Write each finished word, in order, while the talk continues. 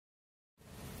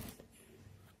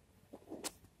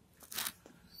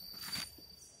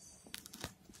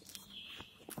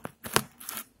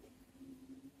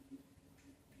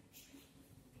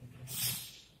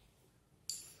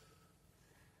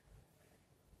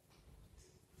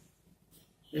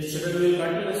This children will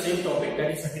continue the same topic,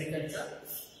 that is agriculture.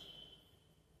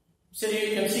 So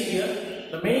you can see here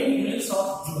the main use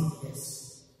of jute.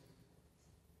 Yes.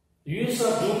 The use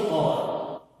of jute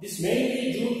are this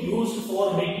mainly jute used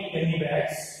for making penny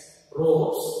bags,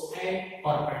 ropes, and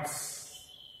carpets.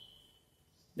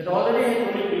 That already I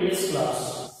told in previous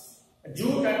class.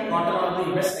 Jute and cotton are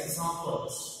the best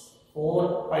examples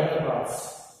for fiber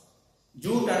crafts.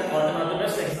 Jute and cotton are the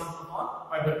best example for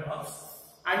fiber crafts,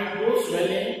 and it grows well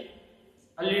in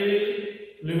alluvial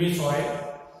loamy soil.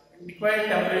 Required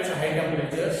temperature, high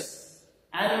temperatures.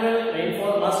 Annual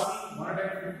rainfall must be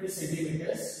 150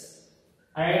 centimeters,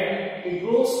 and it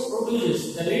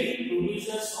produces the leading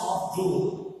producers of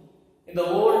jute in the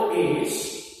world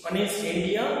is one is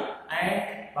India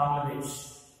and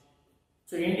Bangladesh.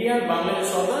 So India and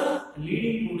Bangladesh are the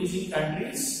leading producing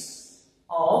countries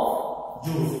of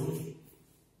jute.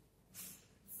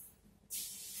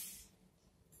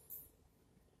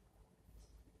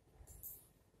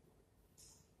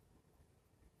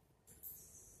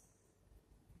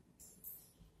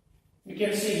 You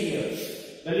can see here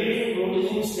the leading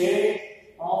producing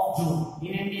state of jute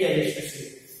in India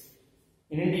especially.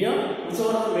 In India, which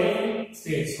are the main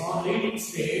states or leading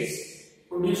states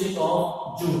producing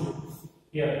of jute?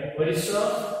 Here,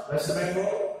 Orissa, West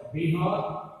Bengal,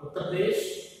 Bihar, Uttar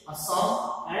Pradesh,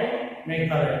 Assam, and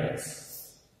Meghalaya.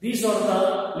 These are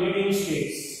the leading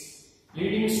states.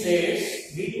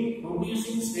 Leading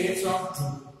producing states of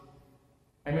jute.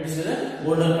 I mean, this is a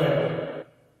golden fiber.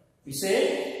 We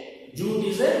say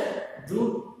jute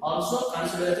also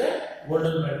considered as a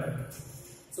golden fiber.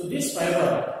 So this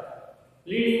fiber,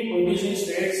 leading producing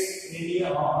states in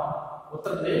India are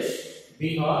Uttar Pradesh,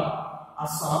 Bihar,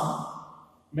 Assam,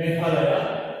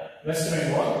 Meghalaya, West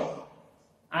Bengal,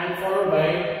 and followed by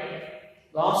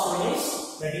last one is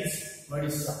that is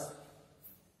Orissa.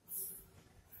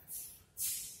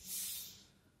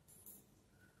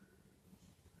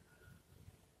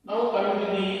 Now coming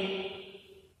to the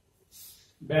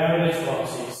beverage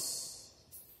process.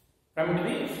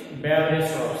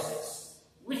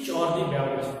 Which are the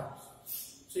beverage crops?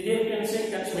 So here you can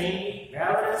say that's mainly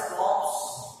beverage crops.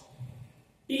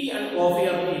 Tea and coffee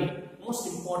are the most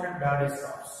important beverage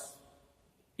crops.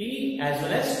 Tea as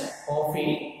well as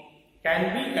coffee can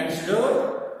be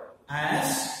considered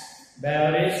as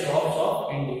beverage crops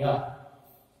of India.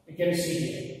 You can see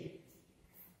here.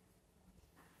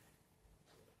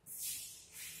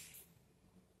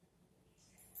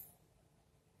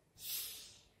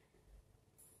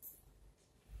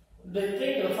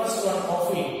 The first one,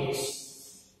 coffee is.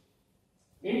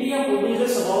 India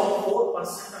produces about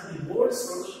 4% of the world's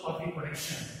total coffee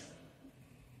production.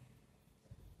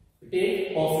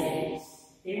 Take coffee.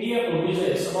 India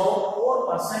produces about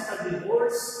 4% of the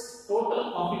world's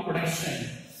total coffee production.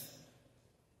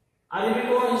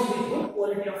 Arabica is the good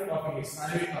quality of coffee.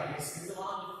 Arabica is one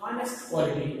of the finest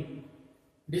quality.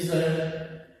 It is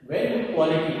a very good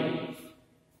quality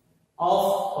of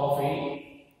coffee.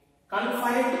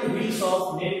 Confined to the hills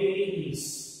of Nilgiri Hills.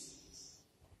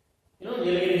 You know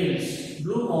Nilgiri Hills,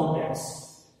 Blue Mountains,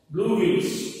 Blue Hills.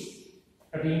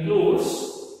 That includes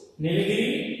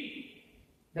Nilgiri.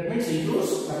 That means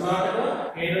includes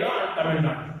Karnataka, Kerala, and Tamil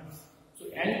Nadu. So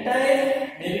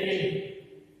entire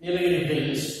Nilgiri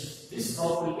Hills, this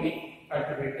crop will be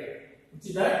cultivated. Which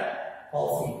is that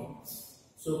coffee.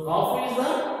 So coffee is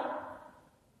the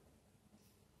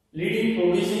leading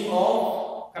producing of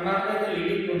Karnataka is the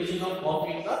leading producing of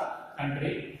coffee in the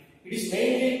country. It is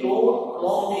mainly grown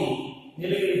along the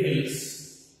Nilgiri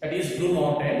Hills, that is Blue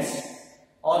Mountains,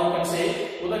 or you can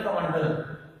say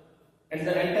Udakamandal, and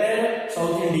the entire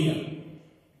South India.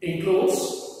 It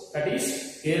includes that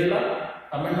is Kerala,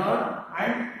 Tamil Nadu,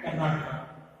 and Karnataka.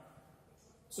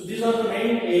 So these are the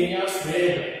main areas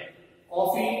where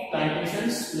coffee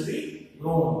plantations will be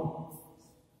grown.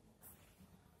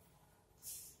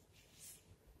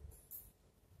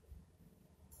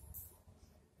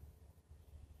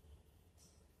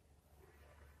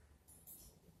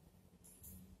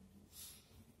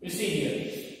 You see here.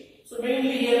 So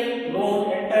mainly here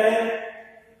grown entire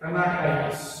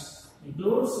Karnataka is.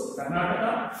 Includes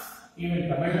Karnataka, even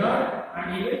Tamil Nadu,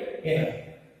 and even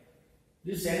Kerala.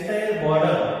 This entire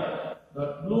border,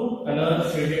 the blue color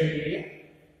shaded area,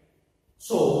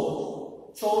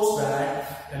 so shows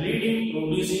that the leading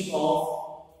producing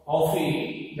of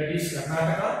coffee, that is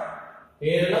Karnataka,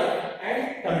 Kerala,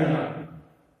 and Tamil Nadu.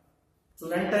 So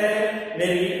the entire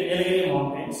Nilgiri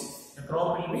mountains, the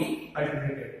crop will be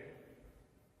cultivated.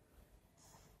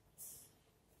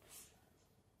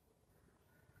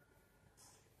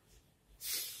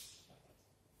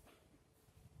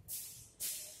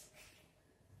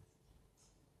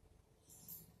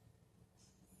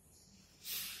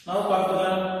 Now come to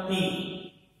the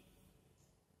tea.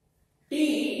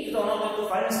 Tea is one of the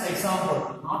finest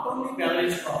example, not only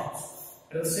beverage crops,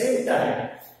 at the same time,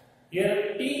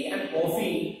 here tea and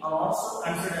coffee are also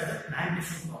considered as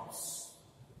plantation crops.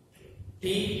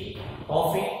 Tea,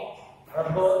 coffee,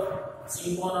 rubber,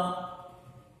 cinchona,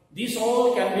 these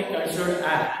all can be considered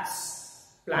as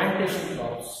plantation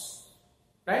crops,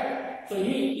 right? So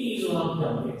here tea is one of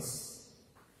them. Yes.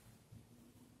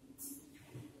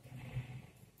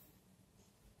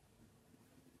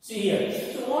 See here.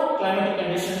 So what climatic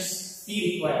conditions tea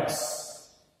requires?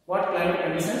 What climatic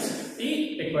conditions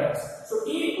tea requires? So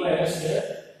tea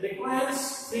requires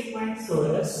frequent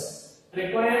showers,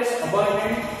 requires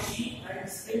abundant, cheap and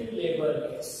skilled labor.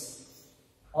 Yes.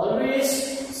 Always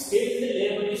skilled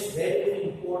labor is very, very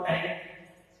important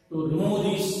to remove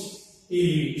these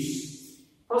tea leaves.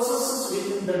 Processes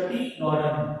within the tea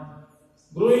garden,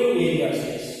 growing areas.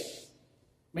 Yes.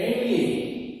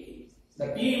 Mainly, the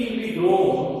tea will be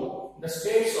grown in the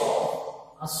states of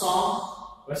Assam,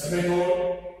 West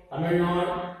Bengal, Tamil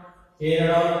Nadu,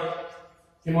 Kerala,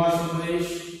 Himachal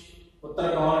Pradesh,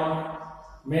 Uttarakhand,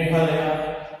 Meghalaya,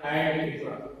 and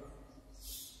Tripura.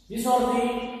 These are the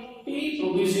tea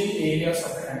producing areas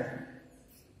of the country.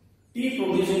 Tea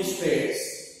producing states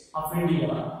of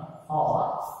India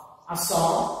are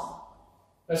Assam,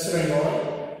 West Bengal,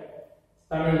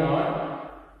 Tamil Nadu,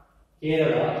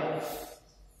 Kerala,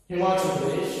 Himachal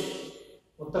Pradesh,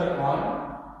 Uttarakhand,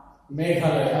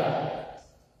 Meghalaya,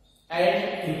 and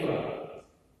Tripura.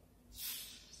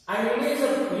 And India is a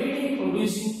leading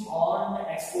producing and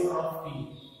exporter of tea.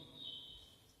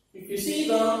 If you see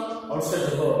the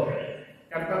outside the world,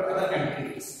 compared to other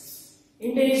countries,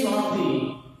 India is one of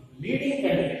the leading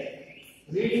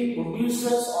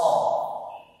producers of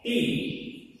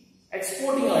tea,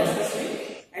 exporting or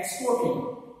especially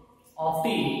exporting of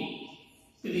tea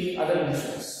to the other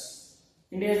nations.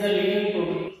 India is the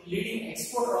leading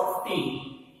exporter of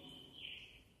tea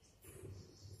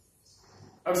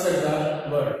outside the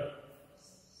world.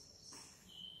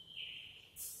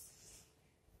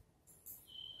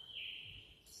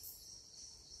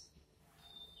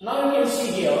 Now you can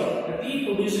see here the tea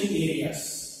producing areas.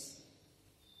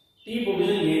 Tea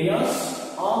producing areas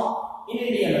are in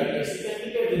India. Yes, you can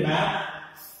look at the map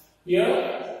here.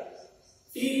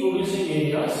 Tea producing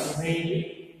areas mainly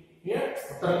here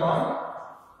Uttarakhand,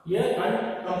 here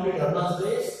and complete Arunachal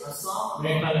Pradesh, Assam,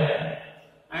 Meghalaya,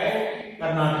 and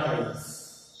Karnataka. Yes.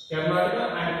 Karnataka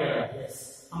and Kerala. Yes,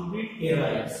 complete Kerala.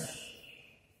 Yes.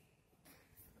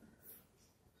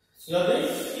 So the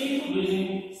tea producing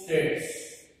states.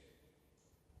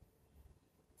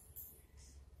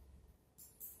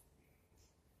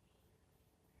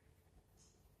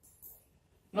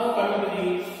 Now coming to the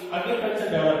agriculture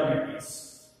development piece.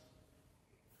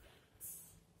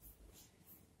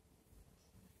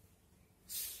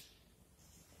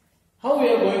 How we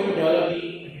are going to develop the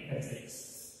agriculture?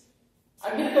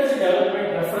 Agriculture development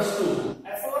refers to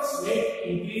efforts made to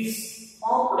increase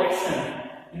farm production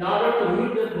in order to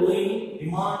meet the growing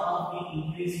demand of the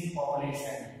increasing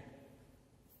population.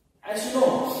 As you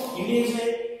know, India is a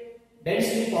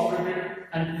densely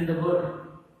populated country in the world.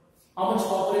 How much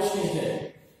population is there?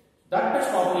 That much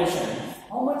population,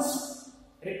 how much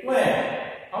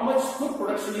food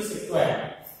production is required.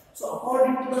 So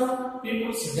according to the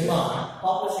people's demand,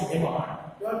 population demand,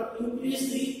 you have to increase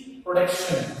the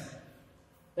production.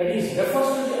 That is, refers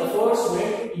to the efforts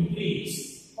made to increase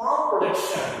farm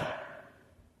production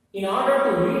in order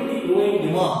to meet the growing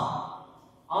demand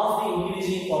of the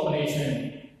increasing population.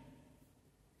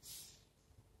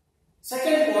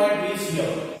 Second point is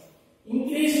here,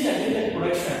 increasing agricultural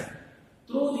production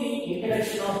through the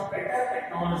introduction of better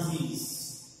technologies.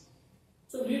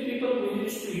 So we people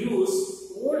used to use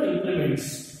old implements,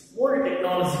 old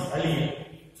technology earlier.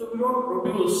 So we don't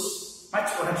produce much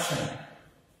production.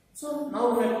 So now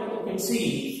we can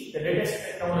see the latest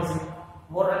technology,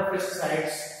 modern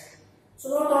pesticides. So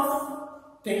a lot of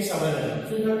things available.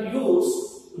 So you have to use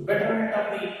the betterment of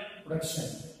the production.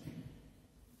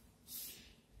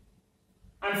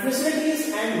 And facilities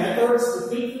and methods to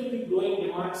fulfill the growing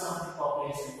demands of the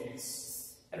population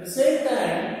base. At the same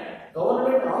time,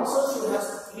 government also should have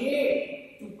to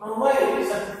create to provide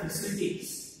such facilities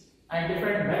and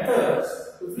different methods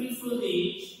to fulfill the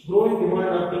growing demand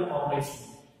of the population.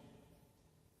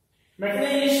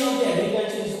 Mechanization of the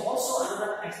agriculture is also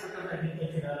another aspect of the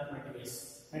agriculture development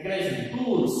base. Mechanization,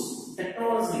 tools,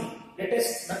 technology,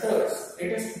 latest methods,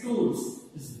 latest tools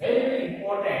is very, very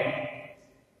important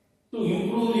to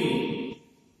improve the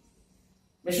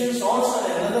machines. Also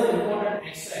another important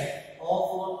aspect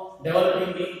of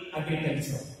developing the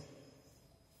agriculture,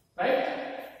 right?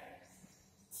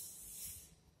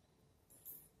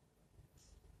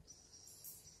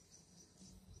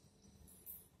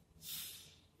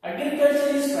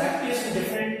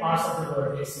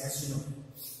 base, as you know.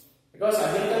 Because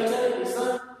agriculture is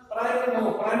the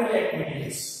primary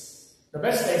activities. The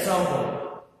best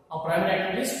example of primary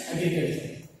activities,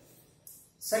 agriculture.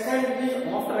 Second is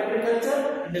after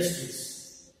agriculture,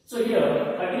 industries. So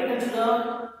here,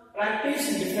 agriculture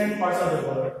practice in different parts of the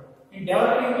world. In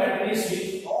developing countries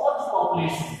with large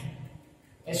population,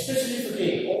 especially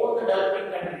today, all the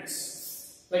developing countries,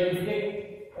 like if you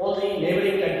take all the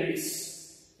neighboring countries,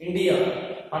 India,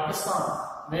 Pakistan,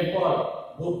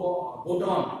 Nepal,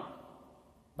 Bhutan,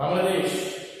 Bangladesh,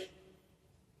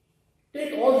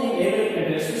 take all the neighboring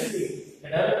countries, especially the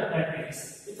developing countries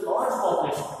with a large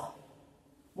population.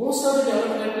 Most of the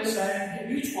developing countries have a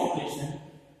huge population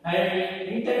and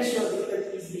intensive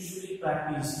agriculture is usually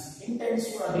practiced.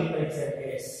 Intensive agriculture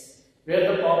is where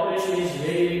the population is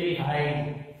very, very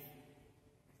high.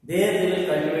 There they will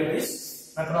cultivate this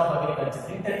method of agriculture.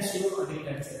 Intensive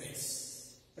agriculture is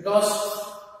because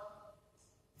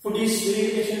food is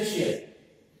very essential.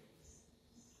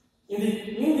 In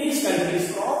these countries,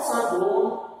 crops are grown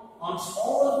on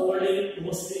small holding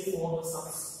mostly for the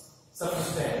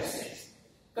subsistence.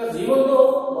 Because even though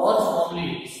large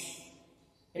families,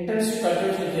 intensive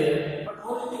cultivation is there, but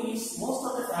only thing is most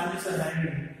of the families are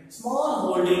having small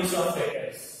holdings of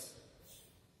acres.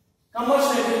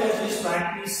 Commercial agriculture is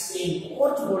practiced in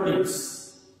large holdings,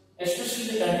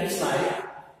 especially the countries like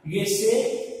USA,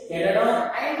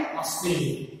 Canada, and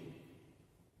Australia.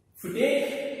 If you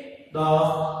take the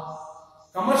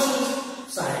commercial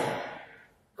side,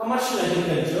 commercial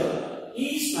agriculture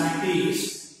is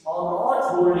practiced on large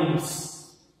holdings.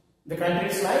 The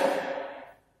countries like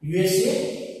USA,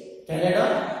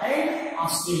 Canada, and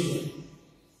Australia.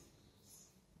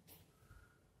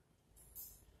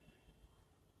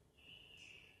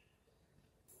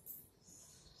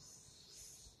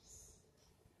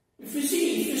 If you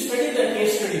study the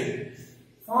case study,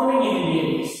 farming in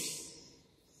India,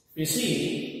 if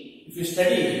you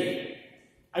study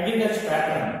agriculture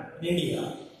pattern in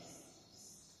India,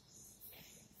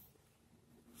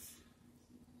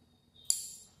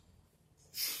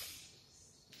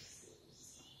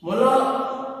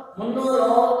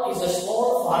 Munna is a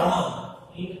small farmer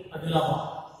in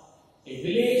Adilabad, a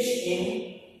village in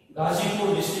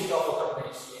Ghazipur district of Uttar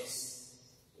Pradesh. Yes.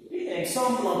 An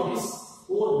example of this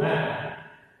poor man.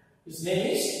 His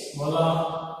name is Munna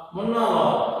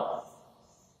Lal.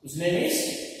 His name is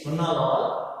Munna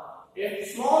Lal, a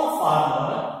small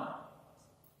farmer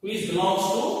who belongs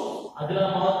to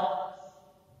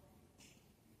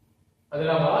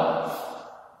Adilabad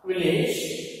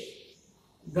village.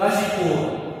 Ghazipur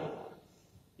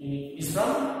is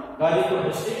from Ghazipur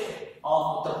district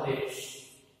of Uttar Pradesh.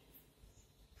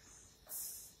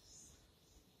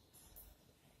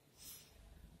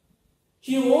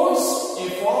 He owns a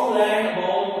farmland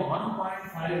about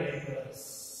 1.5 acres.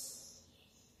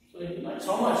 So it's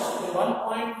how much?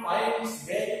 1.5 is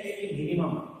very, very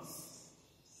minimum.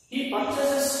 He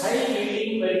purchases high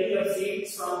yielding variety of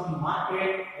seeds from the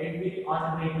market every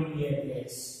alternating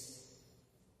years.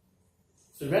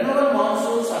 So whenever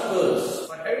monsoons occurs,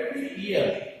 for every year,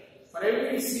 for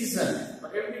every season, for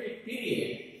every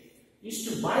period, is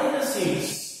to buy the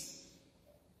seeds,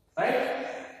 right?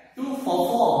 To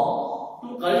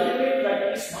cultivate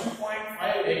that is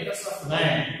 1.5 acres of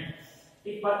land.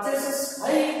 He purchases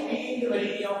high yielding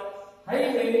variety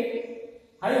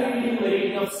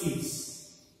of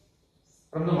seeds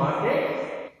from the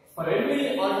market for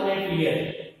every alternate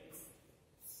year.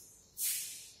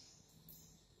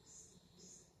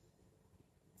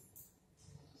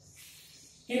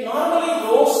 He normally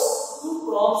grows 2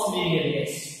 crops in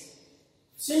areas.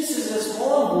 Since it is a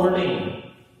small holding,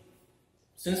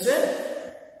 since a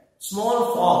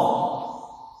small farm,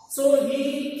 so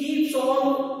he keeps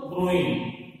on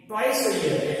growing twice a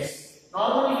year. Yes.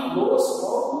 Normally he grows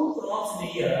 2 crops in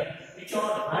a year, which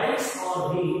are rice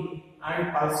or wheat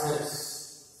and pulses.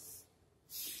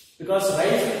 Because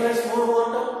rice requires more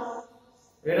water,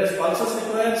 whereas pulses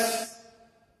requires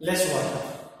less water.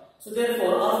 So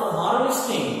therefore, after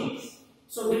harvesting,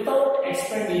 so without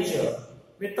expenditure,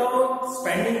 without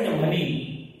spending the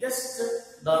money, just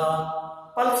the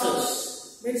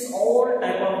pulses means all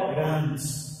type of grams,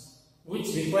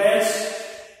 which requires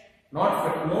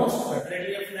not most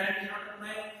fertility of land is not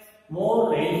required,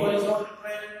 more rainfall is not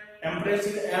required, temperature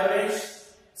is average,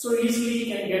 so easily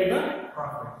he can get the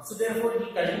profit. So therefore, he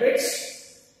cultivates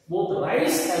both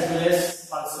rice as well as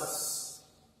pulses.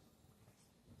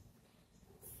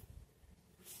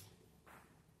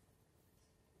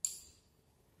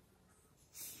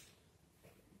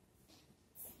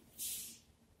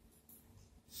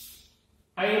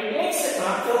 And he takes a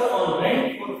tractor on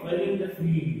rent for ploughing the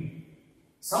field.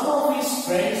 Some of his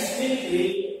friends still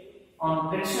live on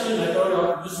traditional method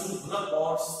of using bullock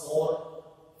carts for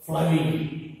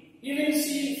ploughing. You will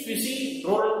see, if you see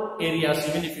rural areas,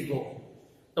 even if you go,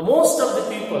 the most of the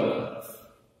people,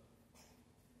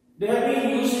 they have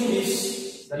been using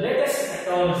this, the latest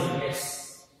technology,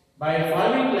 yes, by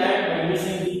farming land by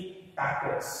using the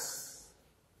tractors.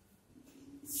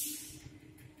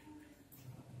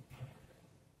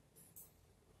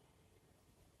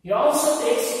 He also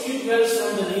takes tube wells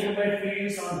from the nearby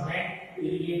fields on rent to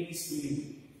irrigate his field.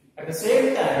 At the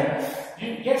same time,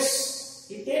 he takes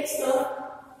the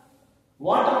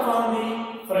water from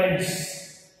the friends.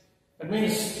 That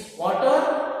means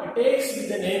water he takes with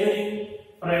the neighboring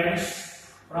friends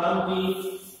from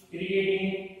the irrigating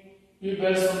tube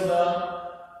wells from the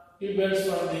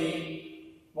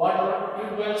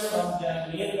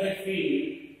nearby field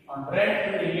on rent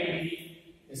to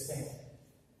irrigate this thing.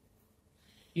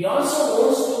 He also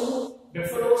owns 2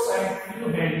 buffaloes and few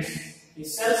hens. He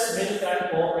sells milk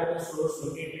at cooperative stores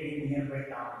located in nearby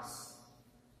towns.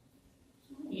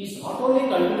 He is not only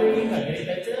cultivating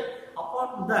agriculture,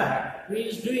 apart from that,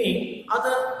 he is doing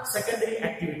other secondary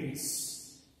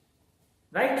activities.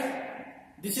 Right?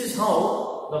 This is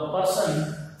how the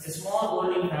person, a small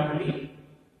holding family,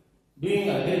 doing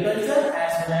agriculture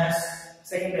as well as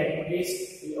secondary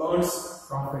activities, he earns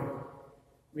profit.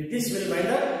 With this, we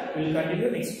will continue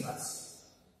next class.